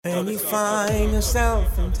When you find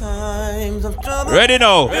yourself in times of trouble, ready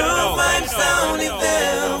now. You'll find sound if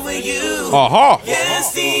there were you.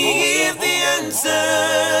 Yes, he is the answer.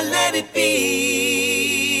 Let it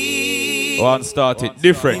be. One started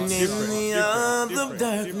different. In the arms of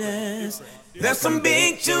darkness, there's some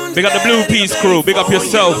big tunes. Big up the Blue Peas crew. Big up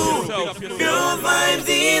yourself.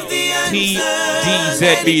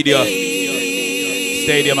 TDZ Media.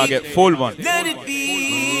 Stadium, I get full one. Let it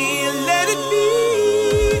be. Let it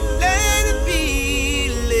be. Let it be.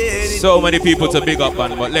 Let it so many people to big up,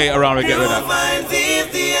 man, but later on we get rid of that.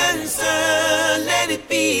 Let it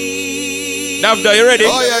be. Navda, you ready?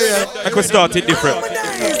 Oh, yeah. I could start it different.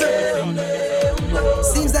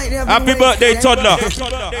 Happy birthday, Toddler.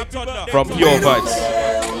 From Pure Vibes.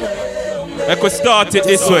 I could start it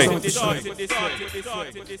this way.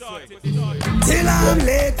 Till I'm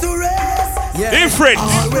late to rest. Yeah. Different.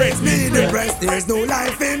 Always be depressed. There's no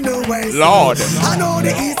life in the West. Lord. I know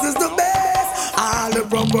the East is the best. All the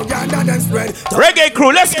propaganda that spread. Reggae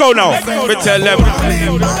crew, let's go now. We tell them.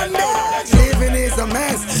 Living is a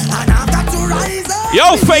mess, and I've got to rise up.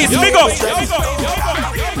 Yo, face, big up.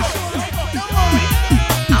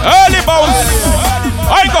 Early bounce.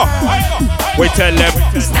 I go. We tell them.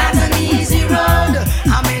 It's not an easy road.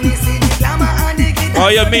 How many see the glamour and the guitar? Oh,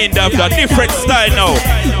 you mean that a different style now?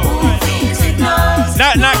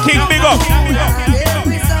 Not King, big up.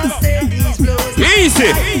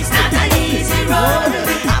 Easy.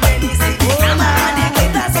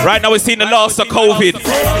 Right now we're seeing the loss of COVID.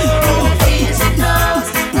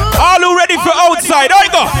 All who ready for outside? I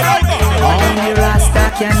go. Only Rasta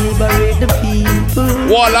can liberate the people.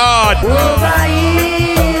 Wallard.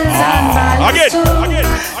 Again.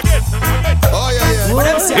 Oh,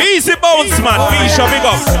 yeah. Easy bounce, man. Misha, big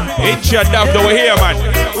up. It's your dab over here, man.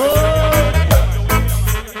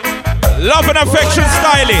 Love and affection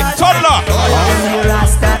styling. Toddler. Only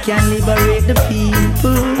Rasta can liberate the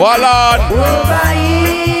people. Wallard. Over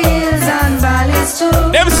hills and valleys too.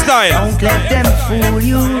 Them style. Don't let them fool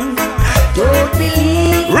you. Don't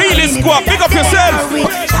believe. Really squad. Big up yourself.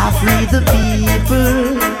 Shall free the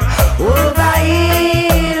people. Over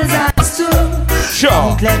hills and too. Sure.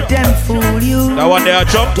 Don't let them fool you. That one there,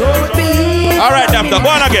 jump. Don't believe. All right, Dapper. Go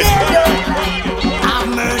on again. Have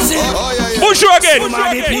mercy. Push you again.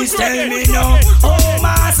 Somebody please tell me no. Oh,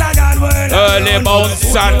 Master God, word. Early bounce,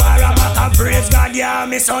 son. Praise God, yeah,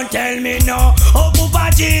 me son, tell me no. Oh, Papa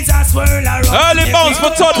Jesus, whirl around. Early bounce for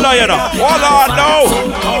Toddler, you know. Hold on now.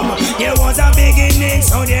 There was a beginning,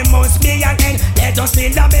 so there must be an end. Let us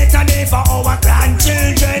build a better day for our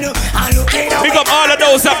grandchildren. And look at Pick up all of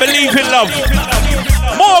those that believe in love.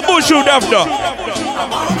 More bush you Dapper.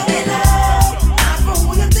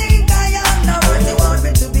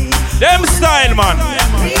 Them style, man.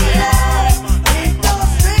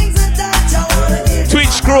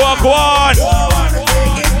 Twitch crew are gone.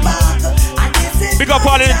 Big up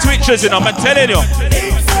all of the Twitchers, you know, I'm telling you.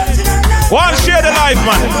 One share the life,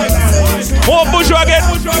 man. More bush you again.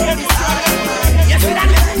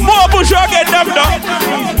 More bush you again, Dapper.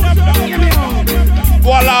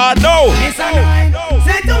 Voila, no.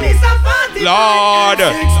 Lord.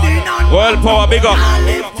 World power, big up.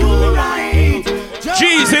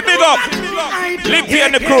 Jeezy, big up. Likkle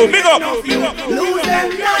and the crew, big up.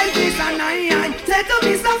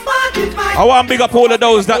 I want to big up all of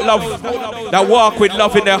those that love, that walk with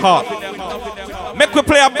love in their heart. Make we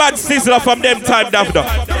play a bad sizzler from them time, Dapper.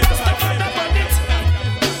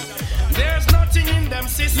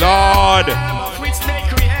 Lord.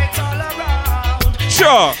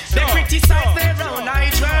 Sure.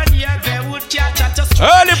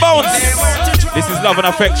 Early bounce. This is love and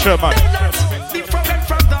affection, man.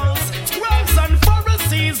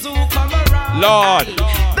 Lord.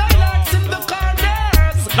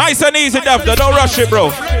 Nice and easy, Dapper. Don't rush it,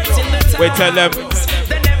 bro. We tell them.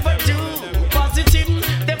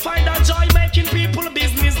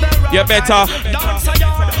 You better,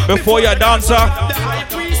 before you dancer,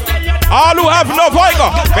 all who have no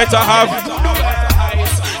vigo, better have.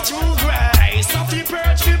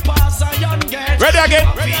 Ready again?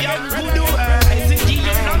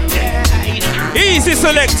 Easy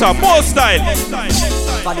selector, more style.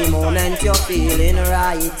 For the moment you're feeling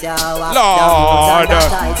right, Lord.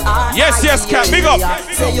 Yes, yes, cat, big up.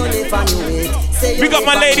 Big up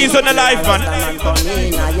my ladies on the live, man.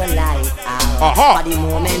 For the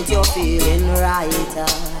moment you're feeling right,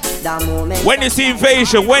 when you see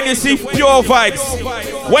Invasion, when you see Pure Vibes,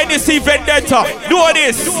 when you see Vendetta, do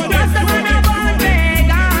this.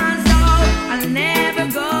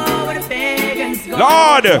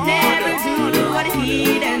 Lord.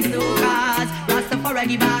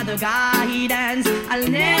 the guidance. I'll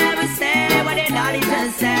never say what the daddy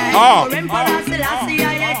just said. Oh. For Emperor Selassie,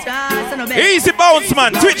 I trust and obey. Easy bounce,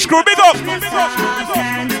 man. Twitch crew, big up.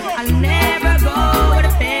 I'll never go with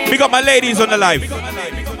a pain. Big up my ladies on the live.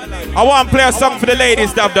 I want to play a song for the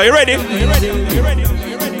ladies, Davda. You ready?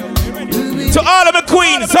 To all of the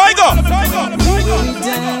queens, I go.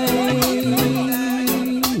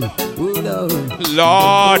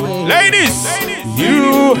 Lord, ladies,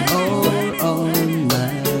 you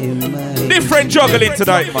different juggling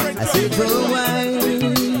tonight, man.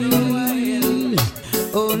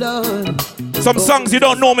 Some songs you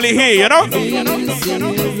don't normally hear, you know?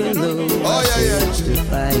 Oh,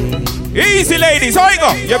 yeah. Easy, ladies, I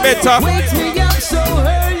go. You better.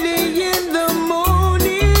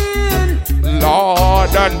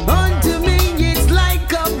 Lord, and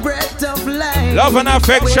love and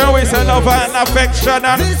affection, we say love and affection.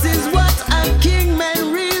 And this is what a king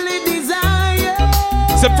man really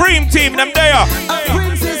desires. Supreme team, them there. A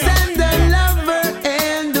princess and a lover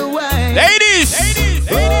and a wife. Ladies!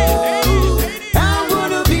 Oh, I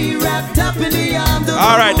wanna be wrapped up in the arms of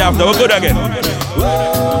all right, Daphne, we're good again. Oh,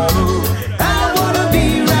 I wanna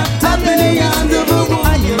be wrapped up in the arms of a woman.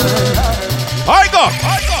 I go!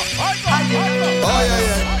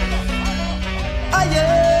 Oh,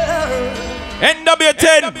 yeah.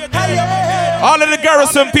 NW10, all of the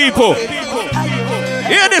garrison people.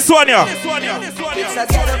 Hear this one, yeah.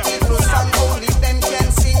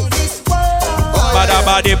 Bada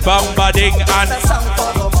badi bam bading and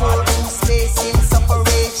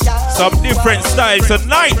some different styles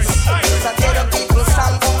tonight.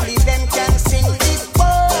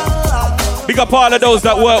 Big up all of those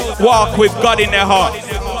that walk with God in their heart.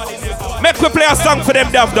 Make we play a song for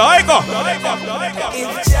them, Daphne. I go.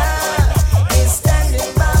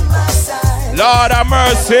 Lord have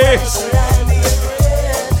mercy.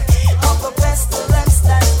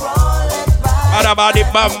 Badabadi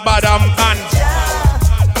bam badam and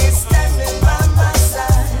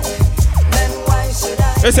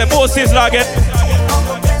they say Moses again.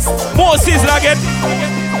 Moses again.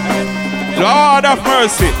 Lord have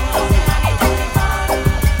mercy.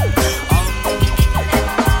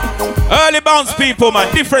 Early bounce people,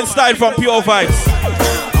 man. Different style from Pure Vibes.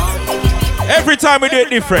 Every time we do it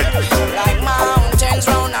different.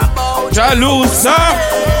 Jalusa.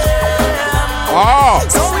 Oh.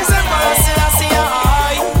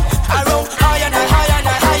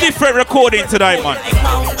 Different recording tonight, man.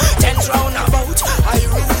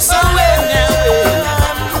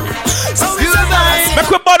 Make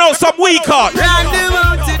we burn out some weak heart.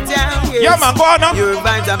 Yeah, man, go on now. Your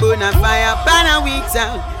vibes are burn on fire, pan a week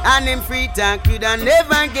sound. And them free talk could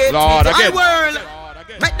never get Lord, me. again. World.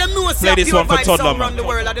 Make them know. Play this one for Toddlers, man. The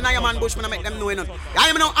world. I deny a man Bushman, I make them know. I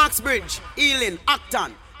am now Oxbridge, Ealing,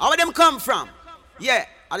 Acton. How them come from? Yeah,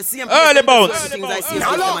 I the same early bounce. Things I see.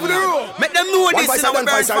 Make them know this in our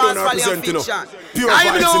birth, fast, valley, and fiction. I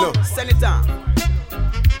am now Senator.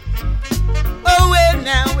 Oh, wait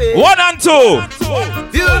now, wait. 1 and 2.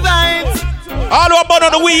 Pure vibes. All about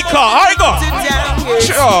on the weak heart. I go.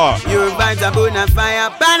 Sure. Your vibes are burn on fire,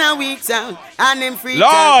 pan a week sound. And them free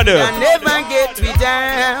Lord. can never get me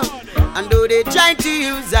down. And though they try to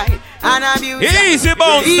use I and abuse easy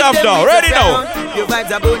bounce stuff though. Ready now. Your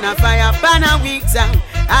vibes are burn on fire, pan a week sound.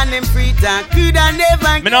 And them free talk could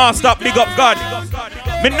never. Me nah stop big up God.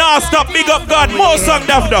 Me nah stop big up God. More song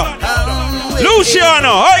Daphne.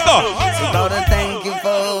 Luciano, I go. Lord, I thank you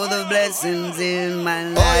for the blessings in my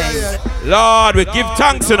life. Lord, we give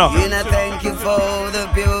thanks, you know. And I thank you for the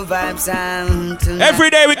pure vibes sound tonight. Every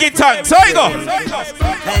day we give thanks. I go.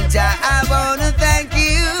 And I wanna thank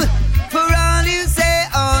you for all you say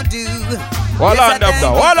or do. Hold on, Daphne.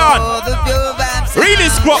 Hold on. Really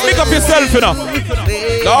squat, pick up yourself, you know.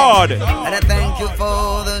 Lord. And I thank you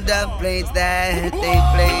for the dub plates that they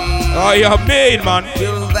play. Oh, you're mean, man.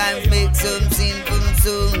 Pure vibes make some sinful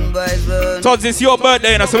soon, boys run. So it's your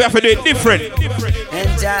birthday, you know, so we have to do it different.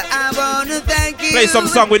 And I wanna thank you. Play some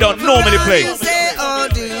song we don't normally play. You say or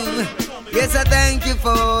do. Yes, I thank you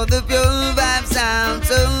for the pure vibe sound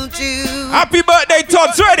so true. Happy birthday,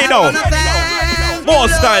 Todd's ready now. More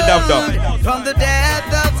style, Daphne. From the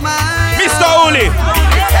depth of my Mr. Oli.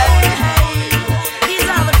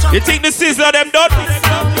 You think the sizzler them done?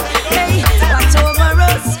 Hey, watch over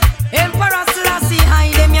us. Emperor Selassie,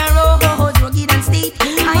 hide them your road, rugged and steep.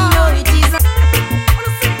 I know it is.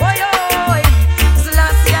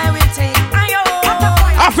 Selassie, I will take.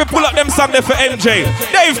 I have to pull up them song there for MJ.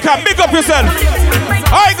 Dave, come big up yourself.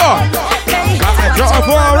 I go. Drop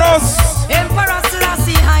for us. Emperor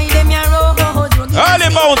Selassie, hide them your road, rugged. Early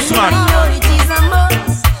bounce, man. I know it is a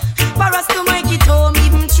must. For us to make it home,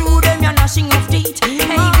 even through them, you're gnashing of teeth.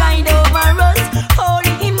 Hey, guys.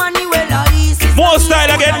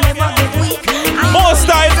 More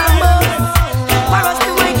style.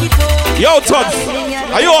 Yo, Tods,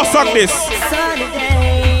 are you all sung this?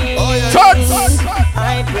 Tods!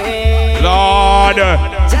 Lord!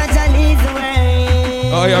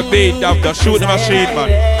 Oh, you're beat up the shoot the machine, man.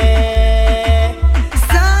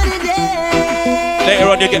 Later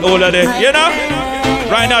on, you get all of them, you know?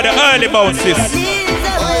 Right now, the early bounces.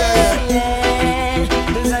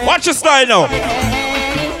 Watch your style now.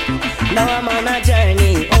 Now I'm on a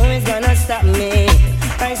journey, always gonna stop me.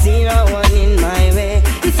 I see no one in my way.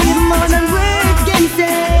 If you more than words can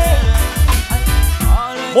say.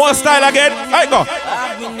 More style again. Alright, go.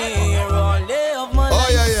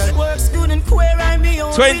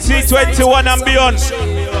 2021 and beyond.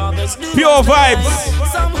 Pure vibes.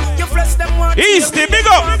 Easty, big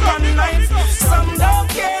up.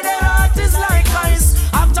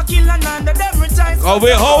 Oh,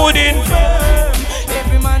 we're holding.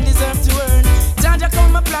 Every man deserves to earn. Jaja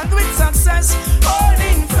come a plan with success.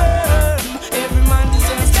 Holding firm. Every man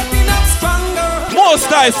deserves stepping up stronger. More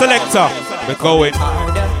style selector. We're going.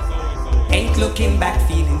 Ain't looking back,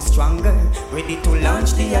 feeling stronger. Ready to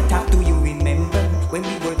launch the attack. Do you remember when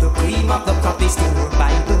we were the cream of the crop? Is to our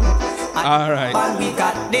Bible. All right. All we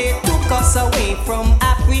got, they took us away from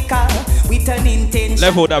Africa with an intention.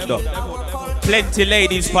 Leveled up though. Plenty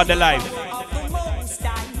ladies for the life.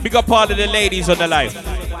 Big up all of the ladies on the live.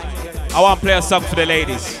 I want to play a song for the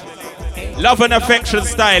ladies. Love and affection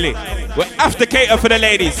styling. We have to cater for the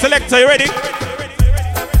ladies. Selector, you ready?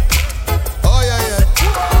 Oh, yeah, yeah.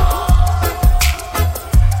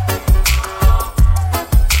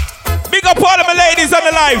 Big up all of my ladies on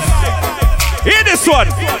the live. Hear this one.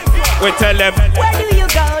 We tell them. Where do you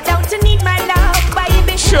go? Don't you need my love,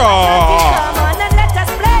 baby? Sure. Come on and let us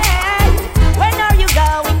play. When are you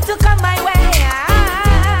going to come my way?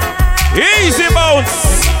 Easy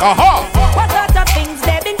bounce. Aha. What sort of things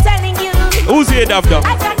they've been telling you? Who's here, Davda?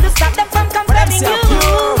 I got to stop them from complaining you.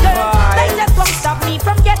 Girl, they just won't stop me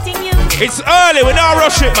from getting you. It's early. We now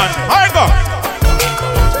rush it, man. All right, go.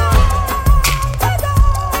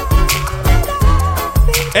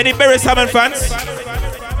 Any Berry's Hammond fans?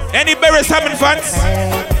 Any Berry's Hammond fans?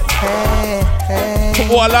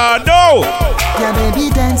 Voila, no! Yeah, baby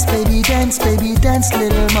dance,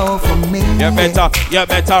 little more for me. You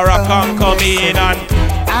better rock on, come in and.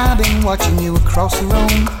 I've been watching you across the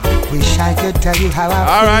room. Wish I could tell you how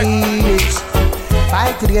I feel. If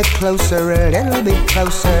I could get closer, a little bit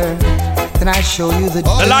closer, then I'd show you the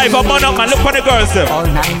live up, man, look for the girls them.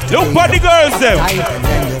 Look for the girls them.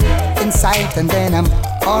 Inside and then I'm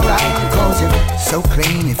alright, cause you're so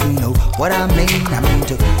clean. If you know what I mean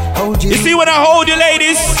to hold you. You see when I hold you,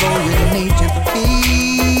 ladies? So you need to be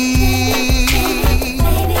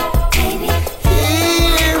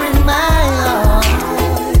here in my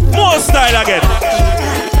arms. More style again.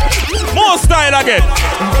 More style again.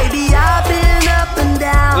 Baby, I've been up and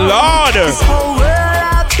down. Lord. This whole world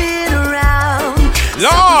I've been around.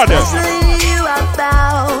 Lord. Especially you I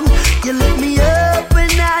found. You lift me up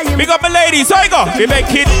and now you big up my ladies, I go. We make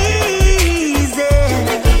it easy.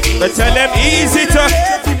 But tell them easy to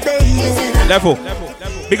level.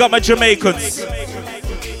 Big up my Jamaicans.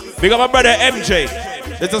 Big up my brother MJ.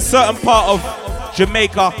 There's a certain part of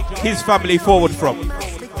Jamaica his family forward from.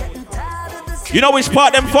 You know which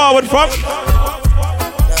part them forward from?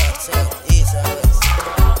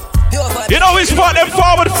 You know which part them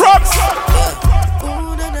forward from?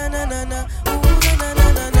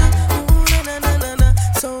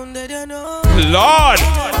 Lord,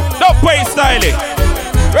 no play styling.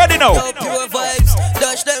 Ready now.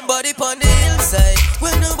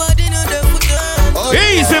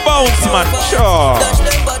 Easy bounce, man. Sure.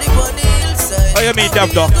 Oh, you mean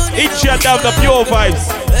Davda? Itchy and Davda, pure vibes.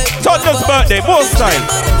 Toddlers' birthday, more style.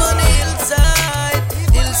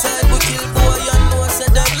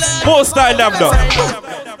 More style, Davda.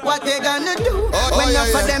 What they gonna do when not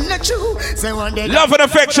for them not true? Say one day. Love and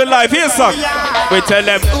affection life. Here's some. We tell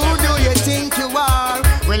them. Who do you think you are?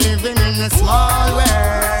 We're living in a small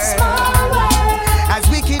world. As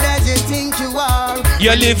wicked as you think you are.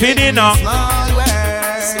 You're living in a small world.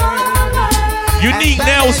 Unique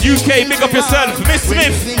Nails UK. Pick up yourself, Miss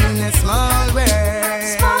Smith.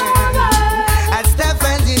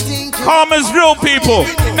 Calm as real people.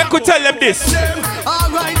 I could tell them this.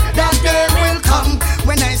 Alright, that day will come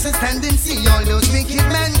when I stand and see all those wicked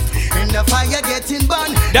men in the fire getting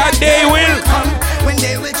burned. That day will come when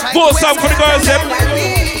they will try to some for the girls them.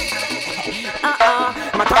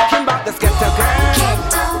 I'm talking about the skeptic girl.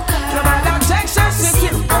 No matter Texas with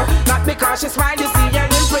you, not because she smile, you see her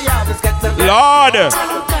in prayer. The skeptic girl. Lord.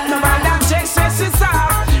 No matter Texas is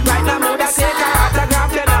up. Right now, me that take her autograph,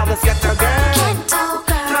 you know the skeptic girl.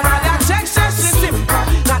 No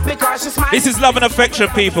This is love and affection,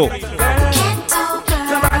 people.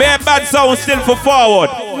 Bare bad sound still for forward.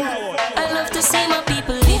 I love to see my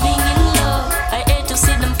people living in love. I hate to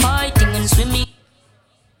see them fighting and swimming.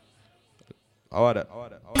 How are that?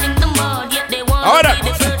 In the mud, yet they want to be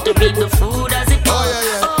the first to beat the food as it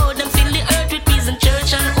goes. Oh, them fill the earth with peace and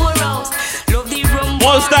church and oros. Love the rum.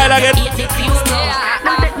 More style again.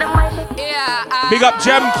 Big up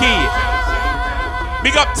Jam Key.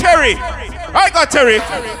 Big up Terry. I got Terry.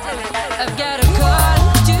 I've got a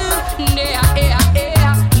call today,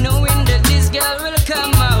 knowing that this girl will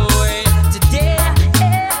come my way today.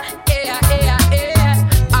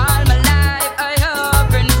 All my life I hope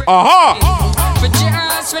and pray for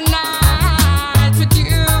just one night with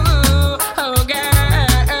you, oh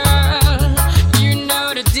girl. You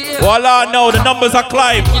know the deal. Voila, no, the numbers are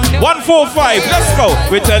climbed. 145. Let's go.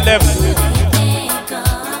 We tell them.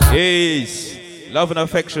 Yes. Love and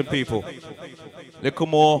affection, people. Likkle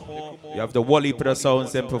more. You have the Wally for the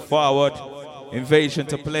sounds, then for forward. Invasion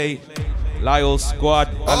to play. Lyle Squad.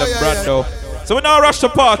 Alan Brando. So we now rush the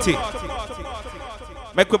party.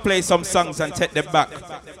 Make we play some songs and take them back.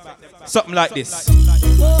 Something like this.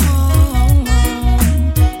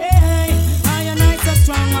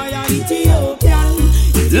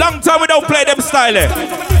 Long time we don't play them style.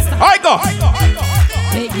 I go.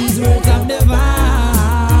 Make these words of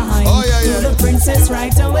divine. To the princess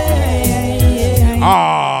right away.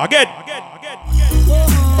 Again.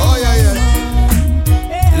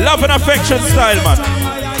 Love and affection style, man.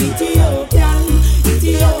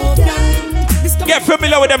 Get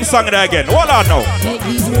familiar with them songs there again. What I know. Make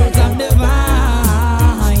these words of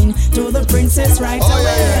divine to the princess right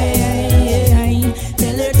away.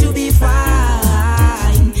 Tell her to be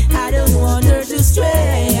fine. I don't want her to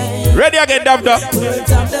stray. Ready again, Davda.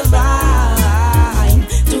 Words of divine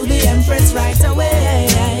to the empress right away.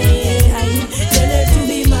 Tell her to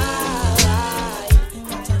be mine.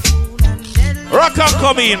 Rock and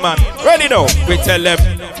come in, man. Ready now. We tell them.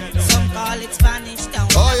 Some call it Spanish Town.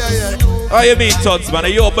 How you mean, Tods, man?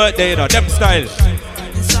 It's your birthday, you know. Them style.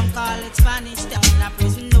 Some call it Spanish Town. A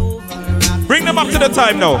prison over. Bring them up to the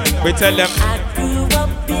time now. We tell them. I grew up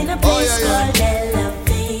in a place called La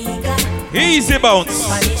Vega. Easy bounce.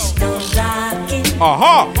 Spanish Town rocking.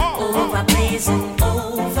 Aha. Blazing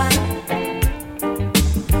over.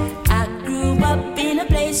 I grew up in a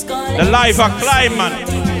place called The live are climb, man.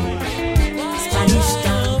 Spanish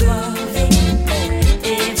Town roving.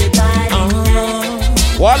 Everybody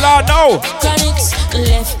Voila, now. Chronics,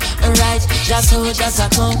 left and right. That's how that's a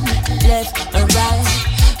come. Left and right.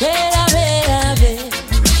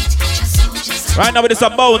 Right now, it is a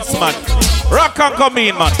bounce, man. Rock and come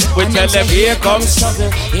in, man. We tell them, here comes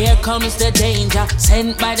trouble. Here comes the danger.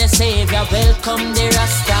 Sent by the Savior. Welcome the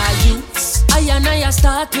Rasta youths. I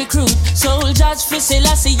start recruit. Soldiers for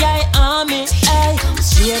Selassie army. Ay.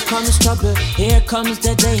 Here comes trouble. Here comes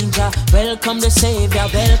the danger. Welcome the Savior.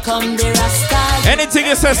 Welcome the Rasta. anything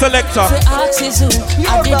you say, selector.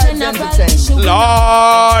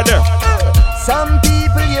 Lord. Some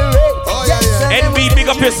people you rate. NB, big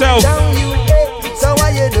up yourself. So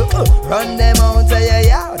what you do? Run them out of your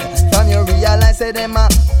yard. From you realize that them a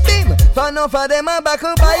dim. For enough of them a back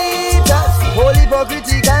up biters. Whole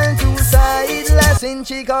hypocritical two-sided. Since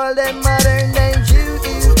she call them modern day Jew.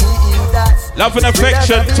 Love and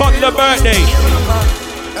affection, Toddler birthday.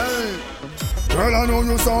 Girl, I know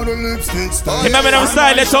you saw the lipstick style. Remember them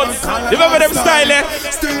style, Tots? Remember them style?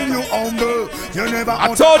 Still you humble. You never.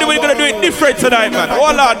 I told you we're gonna do it different tonight, man.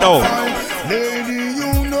 Hold on now. Lady,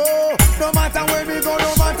 you know, no matter where we go,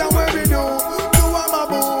 no matter where we do, you are my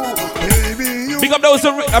boo. Baby, you. Big up those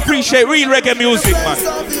who appreciate real reggae music, man.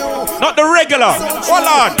 Not the regular. Hold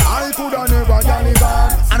on. I could have never done it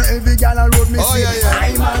on. And every gal I wrote me say,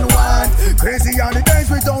 I'm on one. Crazy on the days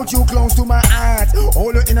without you close to my heart.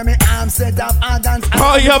 Hold you in my arms, set up arrogance.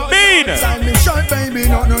 How you mean? Sign me short, baby,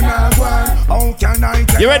 no, one. How can I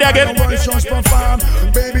tell you ready again?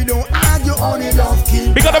 Baby, don't argue on it, love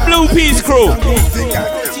keep. We got the Blue Peas crew.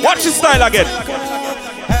 Watch the style again.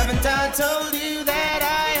 Haven't I told you that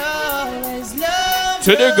I always love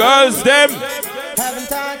To the girls, them.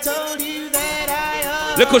 Haven't I told you that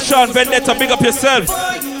I Likkle Shaun, Vendetta, big up yourself.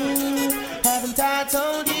 Haven't I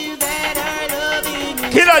told you that I love you?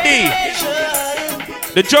 Killer D.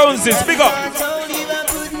 The Joneses, big up.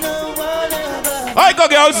 Alright, go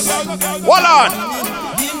girls. Hold on.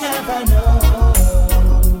 You never know.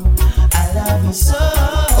 I love you so.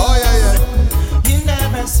 You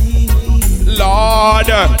never see. Lord.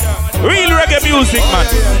 Real reggae music, man.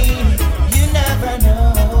 You never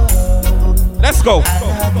know. Let's go.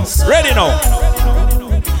 Ready now.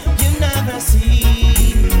 You never see.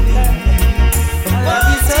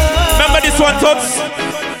 Remember the tots.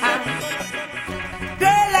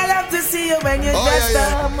 Girl, I love to see you when you're dressed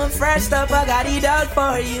up. I'm fresh up, I got it out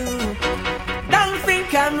for you. Don't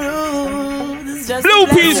think I'm rude. It's just Blue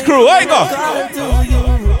Peas crew, I go.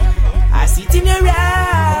 I see it in your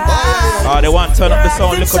eyes. Oh, they want to turn up the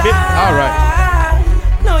sound a little bit. All right.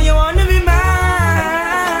 No, you want to be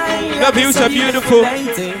mine. Love you, so beautiful.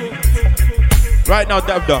 Right now,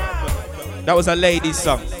 that was a ladies'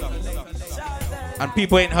 song. And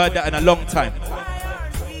people ain't heard that in a long time.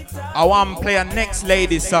 I want to play a next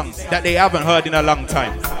ladies' song that they haven't heard in a long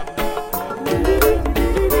time.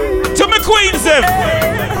 To my queens, them.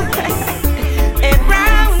 A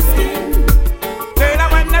brown skin. Girl, I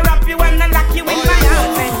wanna wrap you, wanna lock you in my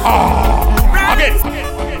arms. Again.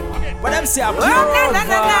 What I'm saying,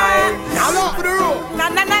 Now look for the room.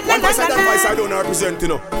 One voice and that voice I don't represent, you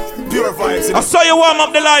know. Pure vibes, you know. I saw you warm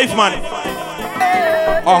up the life, man.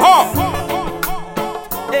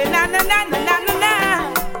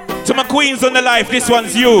 To my queens on the life, this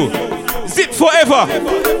one's you. Zip forever.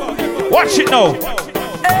 Watch it now.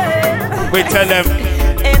 We tell them.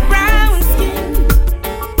 A brown skin.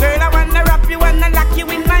 Girl, I wanna wrap you, wanna lock you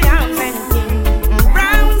in my arms.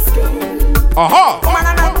 Brown skin. Woman,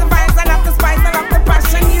 I love the vibes, I love the spice, I love the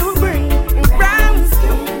passion you bring. Brown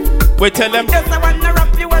skin. We tell them. Yes, I wanna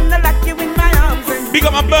wrap you, wanna lock you in my arms. Big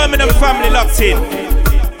up my Birmingham family locked in.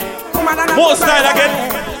 More style again.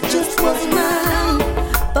 Just was mine.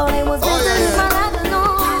 Thought it was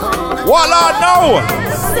Voila, no.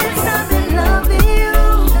 Since I've been loving you,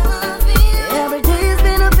 every day's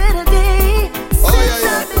been a better day. Since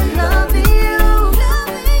I've been loving you,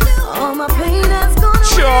 all my pain has gone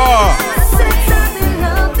Sure. Since I've been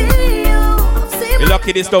loving you, You're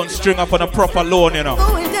lucky this don't string up on a proper loan, you know.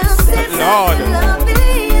 Lord.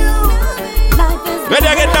 Ready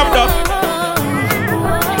again, Dabda?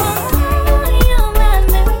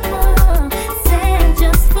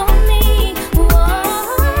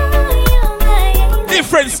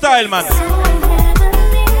 Different style, man.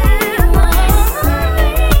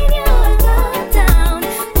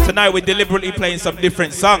 Tonight we're deliberately playing some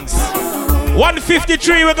different songs.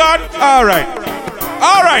 153 we got. All right.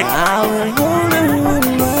 All right. I will hold her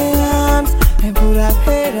in my arms and put her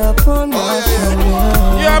head up on my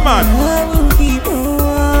shoulder. Yeah, man. I will keep her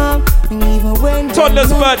warm, even when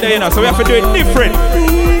Toddlers' birthday, you know, so we have to do it different.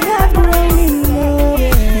 we have grown in love.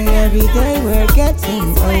 Every day we're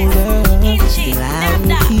getting older.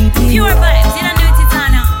 Pure vibes, you don't do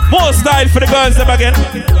it now. More style for the girls them again.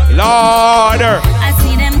 Lorder. I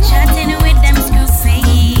see them chatting with them screws,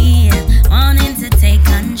 wanting to take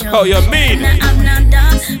control. Oh, you mean? I'm not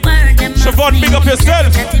done. Siobhan, big up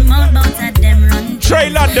yourself. Trey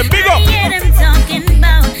London, big up. I hear them talking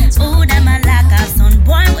about, oh, them a lack of son.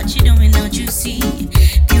 Boy, what you doing, don't you see?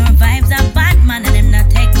 Pure vibes are bad, man, and them not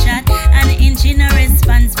take chat. And inching a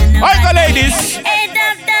response when no. Alright, ladies. Hey,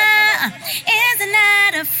 Dabda is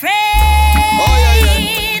not afraid.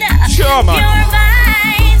 Sure, man. Pure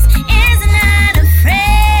vibes is not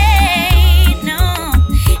afraid. No.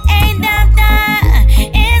 Hey, Dabda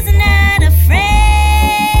is not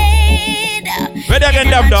afraid. Ready again,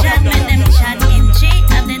 Dabda.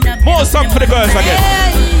 More song for the girls again.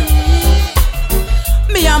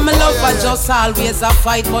 Me and my lover just always a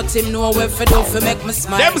fight, but him know where for do for make me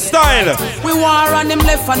smile. Them style. We war on him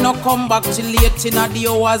left and no come back till late in the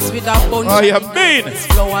hours with a bunch of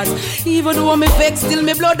flowers. Even though me vex, still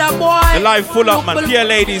me blood a boy. The life full up, man. Dear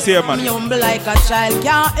ladies here, man. Me humble like a child,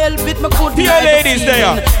 can't help it. Me could Dear ladies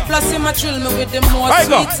there. Plus him a thrill me with the more I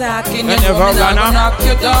go. sweet talking. I You know never me not gonna knock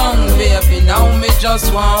you down, baby. Now me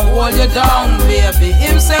just want hold you down, baby.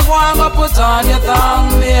 Him say go and go put on your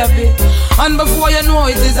tongue, baby. And before you know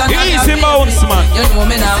it is another easy bounce, man. You know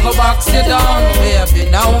me now go box you down, baby.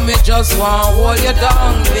 Now me just want hold you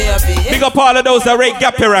down, baby. Big up all of those that rate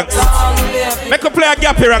gappy ranks. Make a play a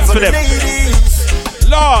gappy ranks for them.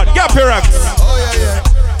 Lord, gappy ranks.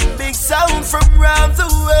 Big sound from round the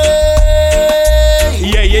way.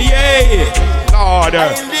 Yeah, yeah, yeah. Lord.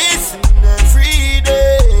 I listen every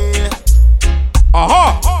day.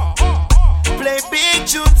 Play big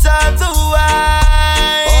tunes all the while.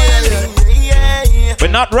 We're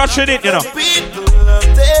not rushing it, you know.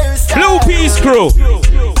 Blue Peas crew.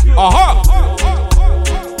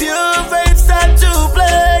 Pure vibes start to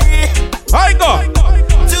play. I go.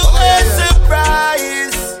 To a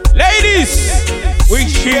surprise. Ladies, we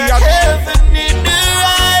see ya. Heaven in her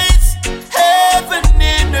eyes. Heaven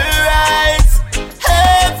in her eyes.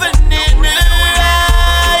 Heaven in her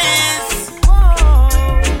eyes.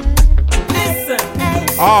 Listen.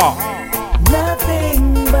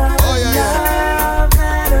 Nothing but love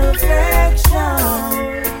and affection,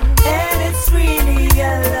 and it's really a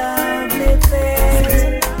lovely thing.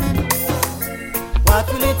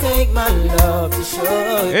 my love to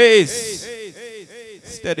show you. Hey,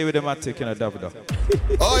 steady with the matic in a Davida.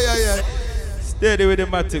 Oh, yeah. Steady with the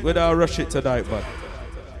matic, we don't rush it tonight, man.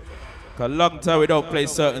 Cause long time we don't play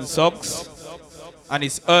certain songs, and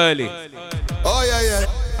it's early. Oh, yeah.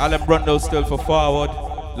 Alan Brundle still for forward,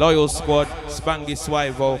 Loyal Squad, Spangy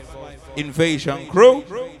Swivo, Invasion Crew.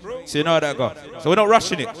 So you know how that go. So we're not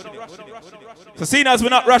rushing it. So seeing as we're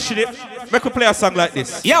not rushing it, make we play a song like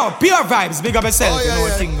this. Yo, pure vibes, big up yourself. Oh, yeah, you know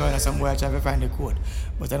yeah. a thing going on somewhere, I try to find the code.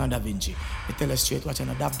 But I'm not Da Vinci. I tell you straight, watch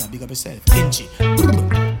another Davda, big up yourself. Vinci.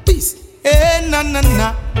 Peace. Hey, na.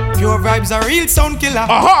 Pure vibes are real sound killer.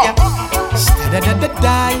 Aha!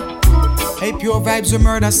 Die. Hey, pure vibes, we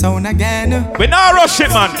murder sound again. We not rush it,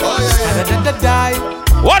 man.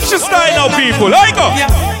 Die. Watch the style now, people. There you go.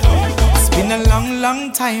 It's been a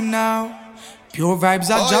long time now. Pure vibes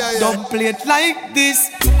are dropped up plate like this.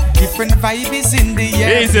 Different vibe is in the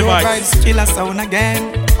air. Easy, pure Mike. vibes kill a sound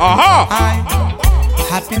again. Aha!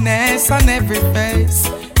 Happiness on every face.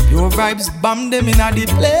 Pure vibes bomb them in a the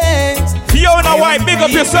place. Fiona White, big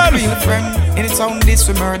up yourself. Real friend. In its own this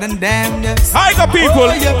we murder them. Yes. Hi, go people.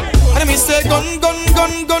 Oh, yeah. And me say gun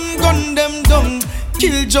them down.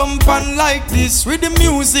 Kill jump on like this with the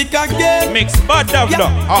music again. Mix bad Davda.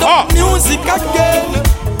 Yeah, Aha! the music again.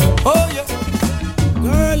 Oh yeah.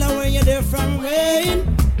 Girl, I want you there from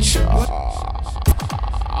rain.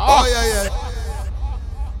 Oh, yeah.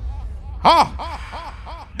 Ha!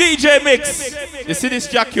 DJ Mix. You see this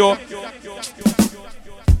jack, yo?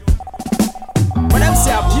 When them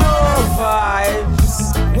say pure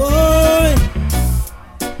vibes. Boy.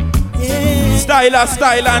 Yeah. Style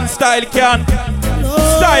and style can.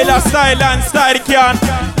 Style and style can.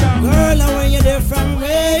 Girl, I want you there from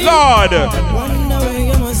rain. Lord. Wonder where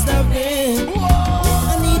you must have been.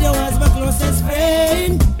 I need you as my closest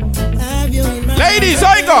friend. Have you in my Ladies,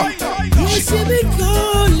 I go. You should be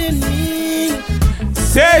calling me.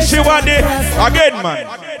 Say she want it again, man.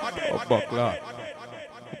 Oh, fuck, Lord.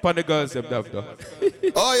 Upon the girls, them Davda.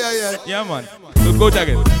 Oh, yeah. Yeah, man. We'll go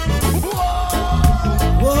again.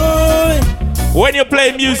 Boy. When you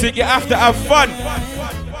play music, you have to have fun.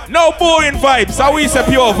 No boring vibes. How we say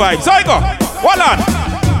pure vibes. I go. Hold on.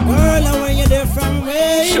 Girl, I want you there from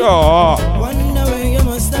rain. Sure. Wonder where you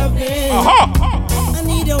must have been. Aha. I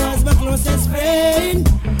need you as my closest friend.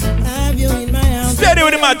 Have you in my arms. Steady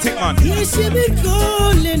with the matic, man. You should be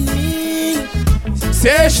calling me.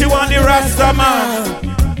 Say she want the Rasta man.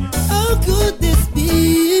 How could this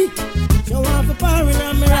be? Show off a power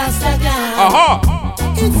and me Rasta guy. Aha.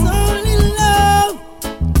 It's only love.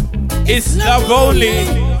 It's love only.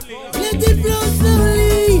 Let it flow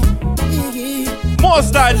slowly. More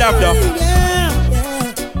style, Davda.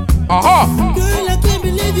 Yeah. Aha. Girl, I can't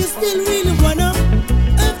believe you still really wanna.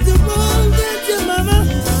 After all that your mama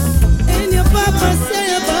and your papa say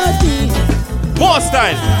about me. More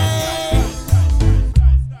style.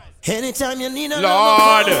 Anytime you need a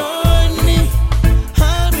Lord. lover, call me.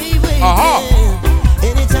 I'll be waiting. Aha.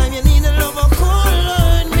 Anytime you need a lover, call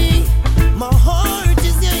on me. My heart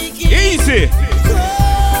is aching. Easy.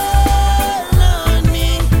 Call on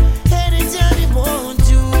me. Anytime you want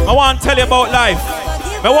to. I want to tell you about life.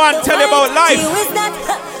 I want to tell you about life.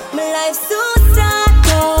 My life so sad,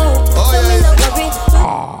 so me no worry.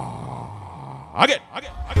 Again.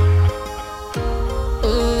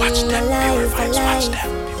 Watch them, watch them.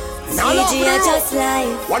 CG just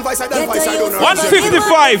life. One voice, I don't know.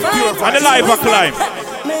 155 and the live a climb.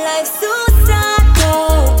 My life so sad,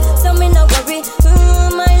 so me no worry.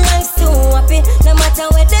 My life so happy. No matter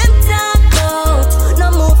where them talk about, no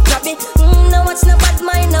move grabby. No watch no bad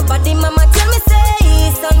mind, nobody. Mama tell me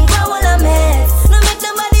say, son, go all I'm head. No make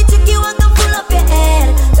nobody trick you and go pull up your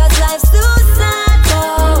head. Cause life's so sad,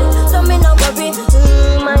 so me no worry.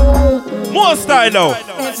 My life. More style now.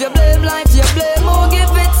 If you blame life, you blame who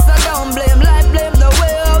give it. So don't blame life, blame the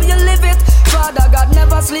way how you live it. Father God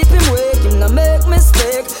never sleep him wake, him no make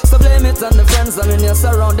mistake. So blame it on the friends I mean your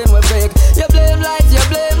surrounding with fake. You blame life, you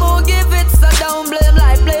blame who give it. So don't blame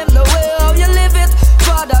life, blame the way how you live it.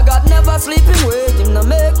 Father God never sleep him wake, him no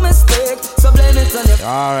make mistake. So blame it on your.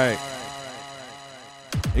 Alright.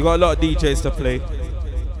 You got a lot of DJs to play.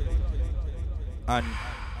 And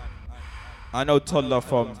I know Toddler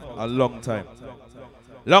from a long time.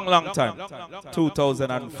 Long time.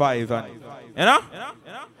 2005 and you know?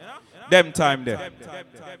 Them time there.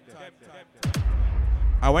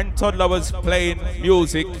 And when Toddler was playing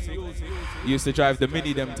music, he used to drive the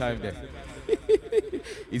Mini them time there.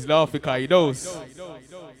 He's laughing because he knows.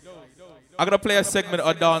 I'm gonna play a segment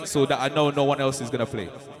of dancehall that I know no one else is gonna play.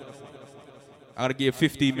 I'm gonna give you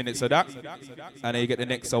 15 minutes of that, and then you get the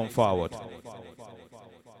next song forward.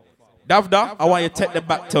 Davda, I want you to take them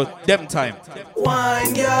back to them time.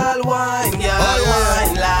 Wine girl, wine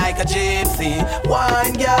like a gypsy.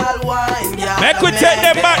 Wine girl, wine. Make we take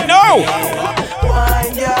them back now.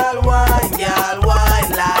 Wine girl, wine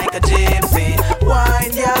like a gypsy.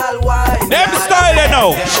 Wine girl, wine. Them style they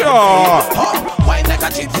know. Sure. Wine like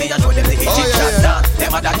a gypsy, I show them the Egyptian dance.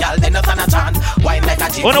 Them other girl, they not stand a chance. Wine like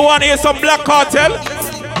a gypsy. Wanna want to hear some Black Cartel?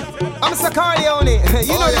 I'm Sakari only.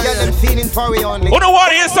 You know you get them feeling furry only. Wanna want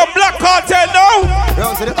to hear some Black Cartel now?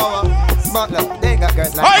 Round to the hour. Butler, they ain't got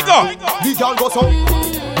girls like I go. The girl goes so.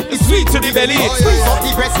 It's sweet to the belly. Squeeze up the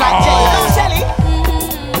breast like Jelly.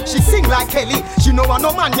 She sing like Kelly. She know I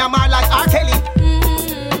no man yammer like R. Kelly.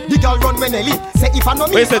 The girl run when Ellie. Say if I know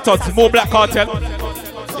me. Where's the thoughts? More Black Cartel.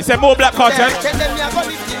 He said more Black Cartel. Tell them me a go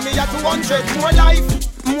live me a 200. More life.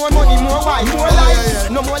 More money, more wife, more life.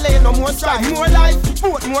 No more lay, no more strife. More life.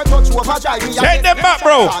 More touch over drive. Take them back,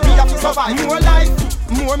 bro. Me have to survive. More life.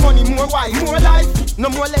 More money, more wife, more life. No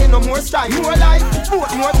more lay, no more strife. More life.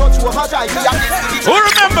 More touch over drive. Who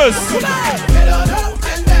remembers?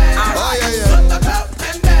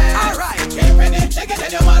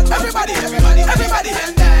 Everybody.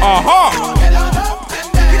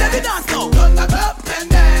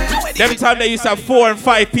 Them time they used to have 4 and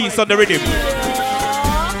 5 piece on the rhythm.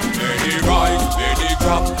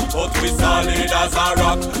 But we solid as a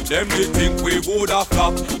rock. Them they think we woulda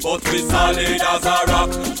flop, but we solid as a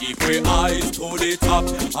rock. Keep we eyes to the top,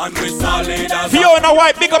 and we solid as Fiona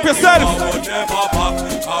White, big up yourself.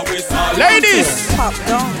 Ladies! Pop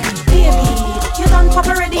down. You done pop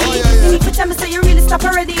already. You need to tell me say you really stop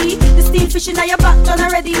already. The steam fishing now your back done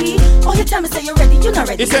already. Oh, you tell me say you're ready, you're not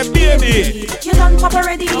ready. It's a baby. You done pop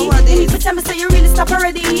already. You need to tell me say you really stop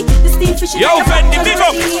already. The steam fishing now your back done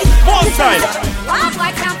already. More style.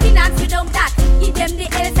 Why can't finance without that? Give them the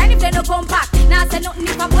L sign if they don't come back. Now say nothing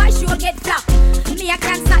if a boy sure get flop. Me I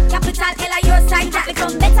can't start capital L I your sign that. We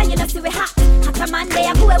come better, you know see we hot. Hot a man they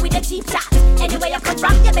a go with the cheap shot. Anyway you come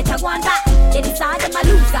from, you better go on back. They decide them a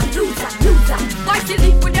loser. Why still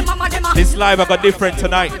live with them mama them a. This live I got different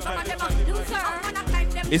tonight.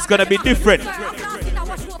 It's gonna be different.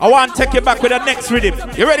 I want to take you back with the next rhythm.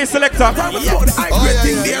 You ready, selector? Watch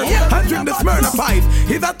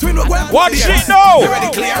it now. You ready,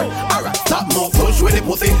 clear? Alright, stop move, push with the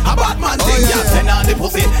pussy. A bad man thing, yeah, send on the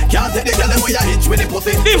pussy. Can't take the girl when you hitch with the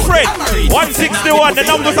pussy. Different. 161, the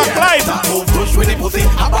numbers are climbing. Stop move, push with the pussy.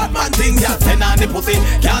 A bad man thing, yeah, send on the pussy.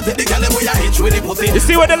 Can't take the girl when you hitch with the pussy. You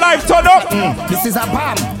see where the live turn up? This is a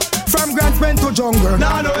palm. From Grantsman to jungle,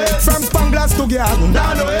 from Spanglass to garden,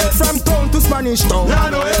 from town to Spanish town.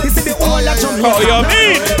 This is the whole of jungle. Oh, you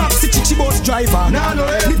mean? Taxi chichi bus driver,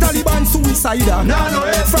 the Taliban suicider,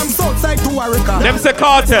 from Southside to Warwick. Them say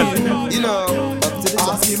cartel. You know,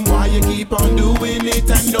 ask him why you keep on doing it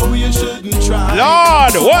and know you shouldn't try.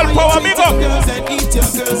 Lord, one power big up. Girls and eat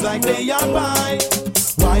your girls like they are pie.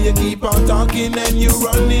 Why you keep on talking and you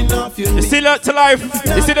running off your You see that to live?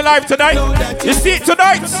 You see the live tonight? You see it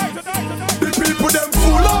tonight? The people them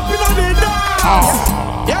full up in the dance.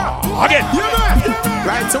 Yeah. Again.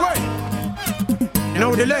 Right away.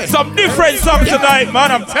 No delay. Some different song tonight,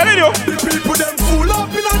 man. I'm telling you. The people them full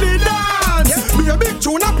up in the dance. Be a big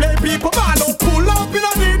tune and play people man out pull up in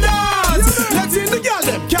the dance. Let's see the girl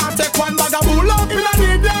them can't take one bag of pull up in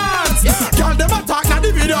the dance. Girl them attack na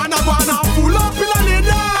the video and a wanna full up in the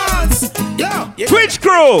dance. Yeah. Twitch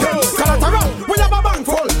crew. Collateral, we have a band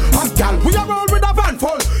full. And girl, we have roll with a van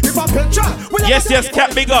full. If a petrol, we have Yes,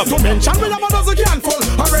 Cat, big up. to mention we have a dozen can full.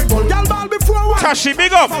 A Red Bull girl ball before one. Tashi,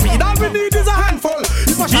 big up. For me, all we need is a handful.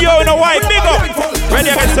 If a Gio in a white, big up. Ready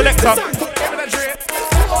against selector.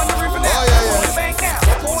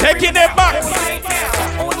 Taking them back.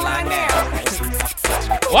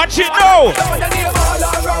 Watch it now.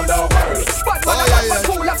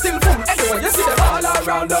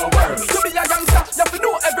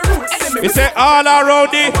 We say all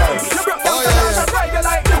around it.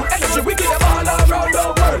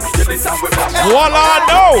 Voila,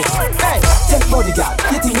 no. Take bodyguard,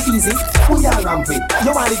 you think it easy? We are ramping,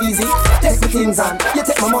 you want it easy? Take the things and you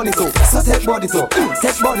take my money too. So take body too,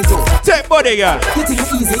 take body too. Take bodyguard. You think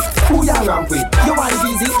it easy? We are ramping, you want it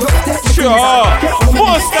easy? Take the Sure.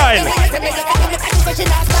 More style.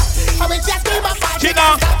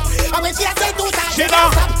 China.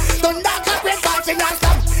 China.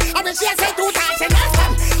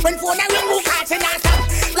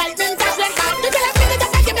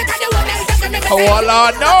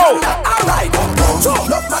 Voila, no. Alright, so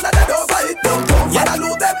love man and head over it. Yeah, I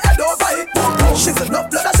lose them head over it. She's enough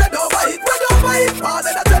blood I said over it. When over it, all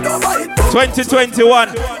that I said over it.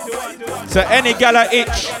 2021. So any gala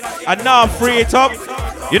itch and now free it up.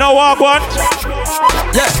 You know what, one?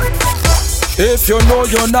 Yeah. If you know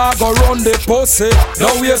you're not gonna run the pussy,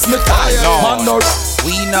 don't waste me time. Man, no.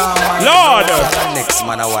 We know, man. Lord. Next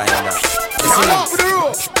man, I wind up.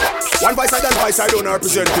 One voice I done, voice I don't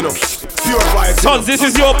represent, you know. Pure vibes. Sons, this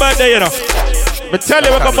is your birthday, you know. But tell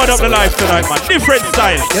you we're gonna burn up the life tonight, man. Different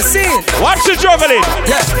style. You see? Watch the juggling.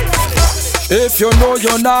 Yeah. If you know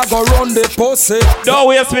you're not gonna run the pussy,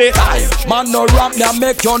 don't waste me time. Man, no rap me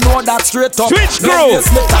make you know that straight up. Switch don't crew.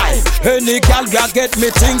 waste me time. Any gal ya get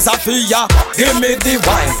me things up here. Give me the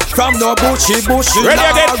wine. From no bushy, ready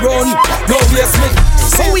nah again. Run. Don't waste me.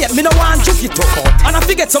 So wait, me no want to get up. And I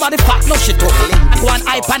forget somebody fat no shit up. I go on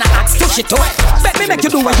hype and I ask to shit up. Bet me make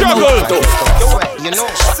you do what you know. You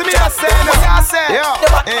know. See me I say. Yeah.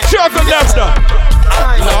 Juggle left now.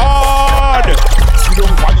 Lord. You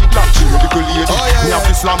don't want it like you, little lady. Me have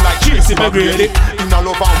to slam like Tracy McGrady. In a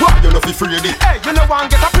love and war, you know fi free it. Hey, you know want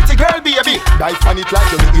get a pretty girl, baby. Dive on it like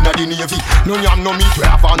you're in the Navy. No yam, no meat, we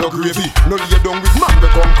have no gravy. No lay down with man, we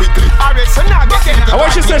come quickly. Alright, so now get it. I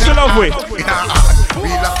want you to say she love with. We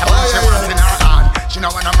love the man she wants in her heart. She know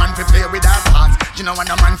when a man fi play with her heart. She know when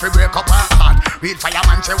a man fi break up her heart. Real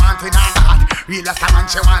fireman she want in her heart. Real man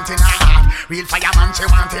she want in her heart. Real fireman she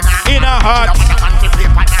want in her heart. In her heart. She know when a man fi play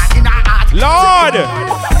for her in her heart. Lord!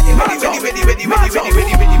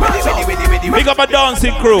 Big up a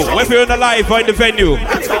dancing crew. Whether you're in the live or in the venue.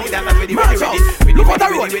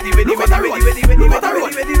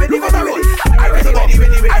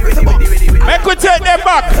 Make we take them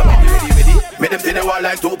back. Make them see the wall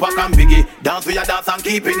like Tupac and Biggie. Dance with your dance and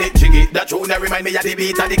keeping it jiggy. That tune remind me of the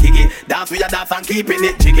beat of the kiki. Dance with your dance and keeping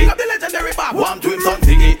it jiggy. The legendary Bob. One to him son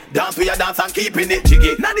Ziggy. Dance with your dance and keeping it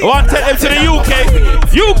jiggy. I want to take them to the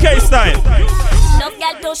UK style. No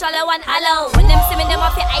girl too shallow and hollow. When them see me, them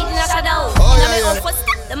off your eyes in the shadow.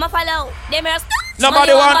 Them a follow. Them a stop.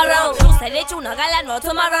 Nobody want. You say they tune no girl and no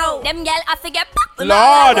tomorrow. Them girl I forget pop.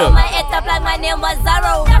 Lord. My head top like my name was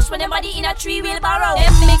Zaro. Dash when them body in a 3-wheel barrow.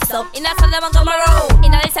 Them mix up in a Sodom and Gomorrah.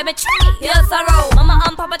 In a cemetery, here's sorrow. Mama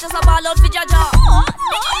and Papa just a ball out for Jaja.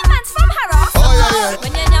 The man's from Harrow.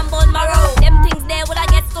 When you're young bone marrow, them things there would I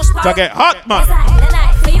get stush power. To get hot, man.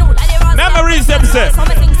 Memories themselves.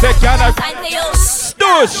 Take your life.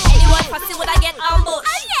 Stush.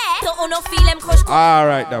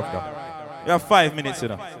 Alright, now. You have 5 minutes, you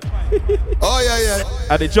know.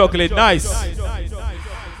 And the juggling nice.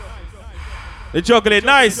 The juggling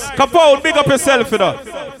nice. Capone, big up yourself, you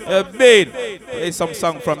know. Babe, here's some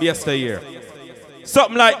song from yesteryear.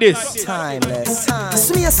 Something like this. Timeless. To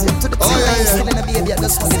the time, still in a baby, I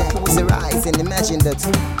just want to close your eyes and imagine that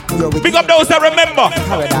you're with big up those that remember.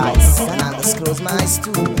 Paradise. And I'll just close my eyes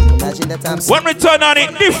too. Imagine that I'm when we turn on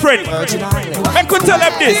it different. I could tell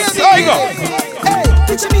them this. There you go. Hey,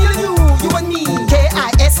 picture me and you and me.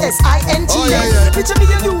 K-I-S-S-I-N-G. Picture me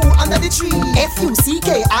and you under the tree.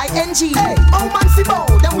 F-U-C-K-I-N-G. Hey, oh man, fi bow,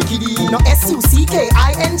 them wickedy. No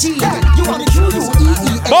S-U-C-K-I-N-G. You want the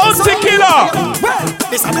Q-U-E-E. Bounty killer.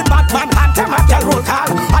 This is the bad man anthem. Hot girl roll call.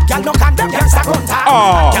 Hot girl no condemn. Gangsta gun tag.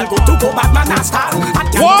 Hot girl go to bad man and stall. Hot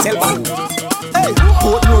girl sell bad. Hey,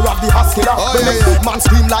 put more of the hospital. When the big man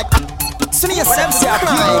scream like. I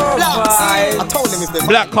told him if they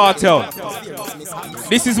Black Cartel.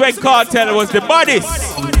 This is when Cartel was the baddest.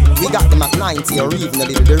 We got them at 90 or even a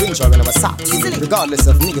little bit ringer when I was sat. Regardless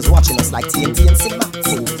of niggas watching us like TNT and Sigma.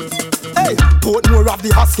 Hey, put more of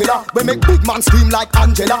the hospital. We make big man scream like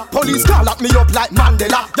Angela. Police call at me up like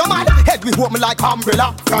Mandela. Your man head we hold me like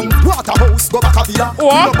umbrella. From Waterhouse go back a villa.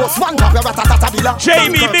 What?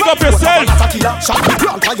 Jamie, big up yourself.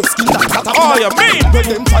 Oh, you mean? When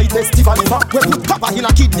them try festival liver, we put copper in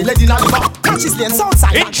a kidney, lead in a liver. Catches lane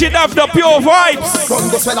southside. It should have the pure vibes.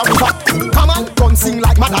 Gun go swell a river. Come on, gun sing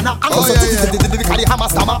like Madonna. And go so typically hammer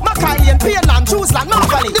stammer. Macaulay and Painland, Choosland,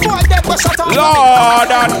 Marvally. The boy them was shut up.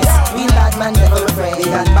 Lord, we bad man never afraid. We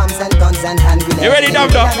got bombs and guns and hand grenades. You ready,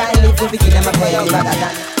 Davda?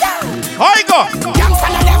 Hi, go. Youngster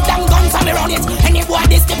no left them guns and me run it. Any boy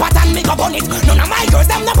this the pattern me go burn it. None of my girls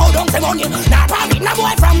them no bow down for money. Nah party, no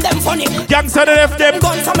boy from them funny. Youngster no left them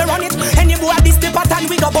guns and me run it. Any boy this the pattern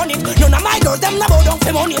we go burn it. None of my girls them no bow down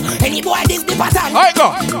for money. Any boy this the pattern. Hi,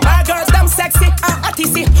 go. My girls them sexy and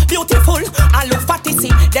artisty, beautiful and look fatty.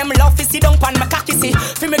 Them love to sit down pan my cocky see.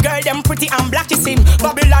 For me girl them pretty and blacky see.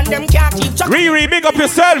 Babylon them can't keep track. Riri, big up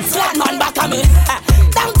yourself. Flat man back on me.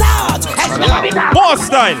 Down touch. Boss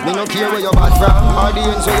style. Me no care where you're bad from, or the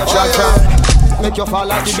ends where you're shot from. Make you fall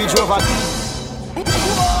like the beach over.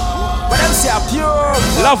 What else you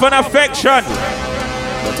pure? Love and affection.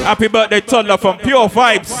 Happy birthday, Toddler from Pure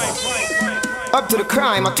Vibes. Up to the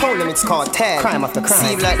crime, I told them it's called tag. Crime after crime.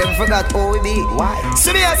 Seem like them forgot who we be. Why?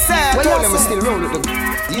 So they said, I told them we still roll with them.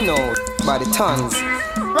 You know, by the tons.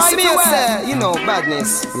 Right here, you know,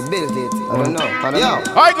 badness. We built it. I don't know. Yo,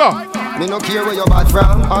 I go. Me no care where you bad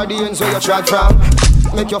from, or the ends where you trod from.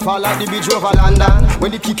 Make you fall like the bridge over London.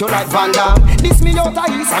 When they kick you like Van Damme. This me out of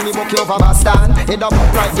east and me buck you over Boston. Head up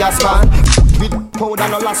like gas pan. With powder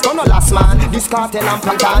no last man. This cartel and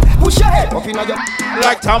plantain. Push your head up in your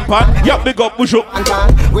like tampon. Yup, big up, push up.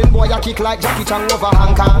 When boy you kick like Jackie Chan over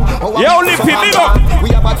Hong Kong. Yo, lift it, big up.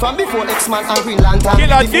 We are bad from before X-Man and Green Lantern.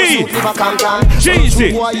 Killer D.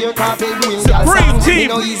 Cheesy. Supreme team.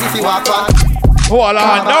 No easy if you walk on. Oh,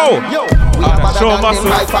 Allah, no. Yo, we are better show than muscle.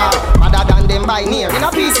 them by far. Better than them by near. In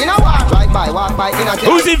a piece, in a walk. Drive by, walk by, in a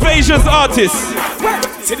car. Who's Invasion's artist? Well,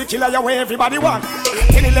 see the killer your way everybody want.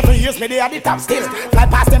 10, 11 years, me they at the top still. Fly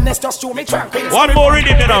past them, let's just show me tranquil. One more in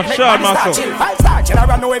it, now, Shaun Muscle. 5-star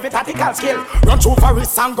general, know every tactical skill. Run through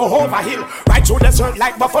forest and go over hill. Right through desert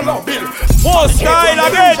like Buffalo Bill. More style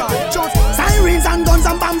again. Sirens and guns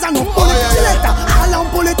and bombs and no bullet. Selector, all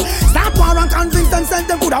on bullet. Start war and convince them, send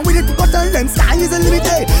them good and with it. But tell them sky is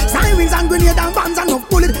unlimited. Sirens and grenade and bombs and no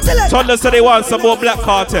bullet. Selector. Toddlers said they want some more Black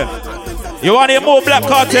Cartel. You want to hear more Black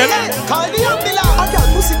Cartel? Call the ambulance. A girl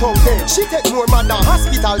pussy tongue there. She take more man than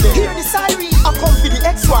hospital there. Hear the siren. I come for the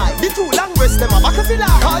XY. The two long breasts them a back of the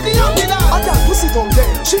line. Call the ambulance. A girl pussy tongue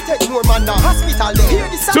there. She take more man than hospital there. Hear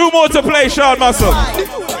the siren. Two more to play, Shaun Muscle.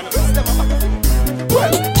 Well,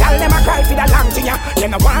 girl them a cry for the long thing ya.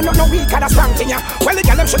 Them no want no weak or the strong thing ya. Well, the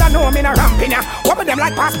girl them shoulda know me no ramping ya. What with them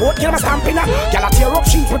like passport, give them a stamping ya. Girl a tear up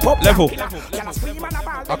sheets with pop. Level.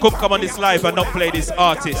 I could come on this live and not play this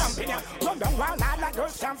artist.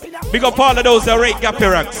 Big up all of those that rate Gappy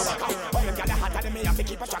ranks.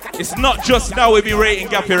 It's not just now we be rating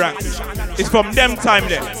Gappy ranks. It's from them time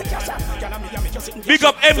there. Big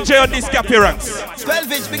up MJ on this Gappy ranks.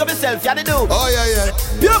 12-inch, big up yourself, yeah they do. Oh yeah.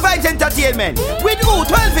 Pure Vibes Entertainment. With who?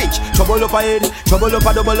 12-inch. Trouble up a head. Trouble up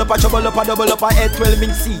a double up a trouble up a double up a head.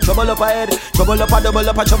 12-inch C. Trouble up a head. Trouble up a double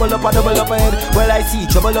up a trouble up a double up a head. Well I see.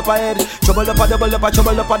 Trouble up a head. Trouble up a double up a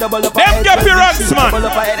trouble up a double up a head. Them Gappy ranks, man. Trouble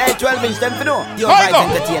up a head. Hey, 12-inch, them for no. Pure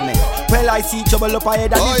Vibes Entertainment. Well I see. Trouble up a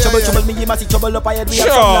head. And if trouble me, you must see trouble up a head. Sure.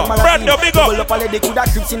 Brando, big up. Trouble up a head. They coulda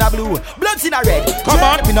crips in a blue. Bloods in a red. Come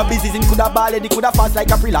on. In a business in coulda ball. They coulda fast like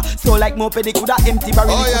a prilla. Slow like moped. They coulda empty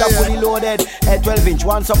barrel. They coulda fully loaded. 12-inch.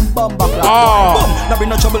 Want some bomba clap. Boom. Now bring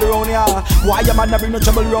no trouble around here. Why you man? Now bring no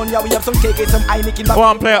trouble around here. We have some KK, some Heineken.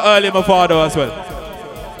 One player early, my father as well.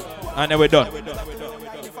 And then we're done.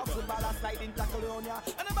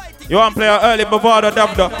 You want player early, my father,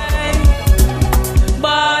 Dabda.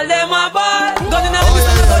 Ball them a ball. Gun in a fist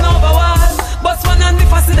and gun over wall. Bust one and me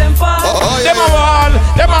fast them fall. Them a wall.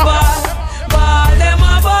 Them a ball. Them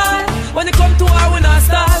a ball. When it come to our we not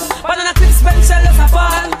stall. Banana clip special, that's a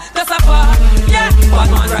fall. That's a fall. Yeah. Bad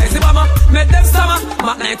man rise the bomber. Make them stammer.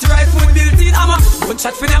 Mac 90 rifle built in hammer. One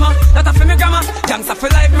shot for them. That a for me grammar. Gangsta for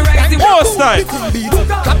life. Me rise the more style.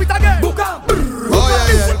 Clap it again. Buka.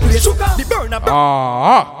 The burn up.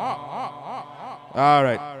 All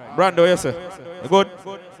right. Brando, yes sir. You good?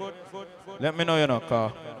 Let me know you know,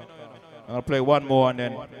 car. I'll play one more and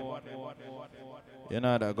then you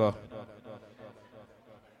know that go.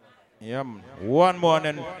 Yeah, one more and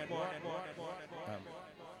then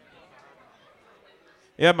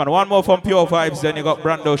yeah man, one more from Pure Vibes, then you got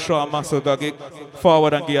Brando, Shaun Muscle, got get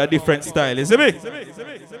forward and give a different style, is it me?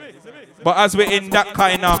 But as we're in that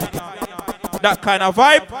kind of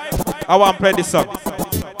vibe, I want to play this song.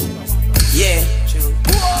 Yeah.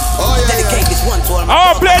 Dedicate this one to all my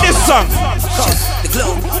I'll play this song. The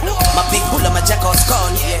globe, my big bull and my jackal's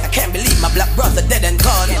gone. I can't believe my black brother dead and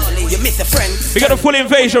gone. You miss a friend. We got a full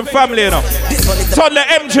Invasion family, you know. Toddler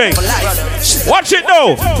MJ. Watch it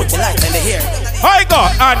now. Put your light in the hair. I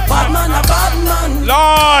got and bad man, a bad man.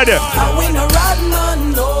 Lord. I win a rad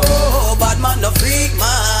man. No, bad man, no freak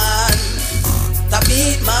man. The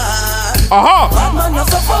beat man. Bad man, no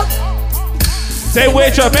support. Say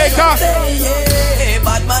where Jamaica. Yeah,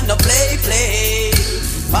 bad man no play.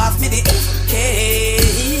 Pass me the AK.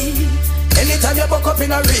 Anytime you buck up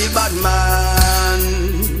in a real bad man,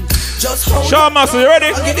 just hold Shaun Muscle, you ready?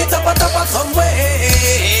 I'll get it up some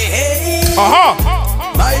way.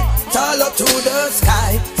 Might tall up to the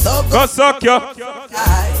sky. So go suck ya.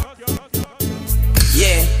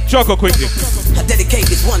 Yeah. Choco quickly. I dedicate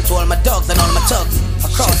this one to all my dogs and all my thugs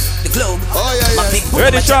across the globe. My big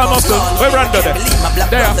ready, Shaun Muscle. We're under there. My black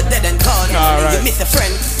brother dead and gone. Right. You miss a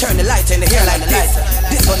friend, turn the light in the hair like this.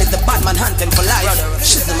 This one is the bad man hunting for life.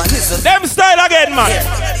 Shizzle my nizzle. Them style again, man.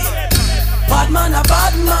 Bad man, a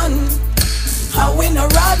bad man. I win a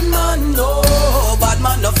rad man. No, bad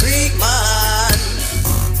man, no freak man.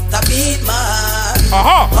 The beat man.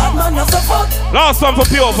 Bad man, no support. Last one for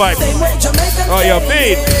Pure Vibes. Oh, you're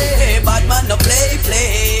made. Bad man no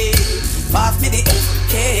play. Pass me the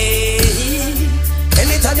AK.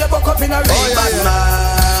 Anytime you buck up in a rain, bad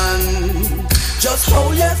man, just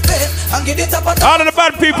hold your faith and get it up. All of the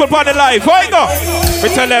bad people on the life. Where you go? We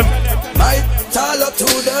tell them. Might tall up to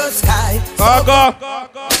the sky. Go.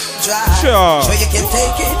 Sure. So you can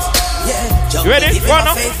take it. Yeah. Jump You ready? Go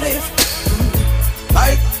now.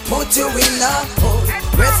 Might put you in a hole.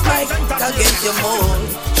 Rest my against your mold.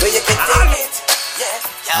 So you can take it.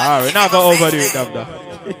 Yeah. Alright, now go over do it, Dabda.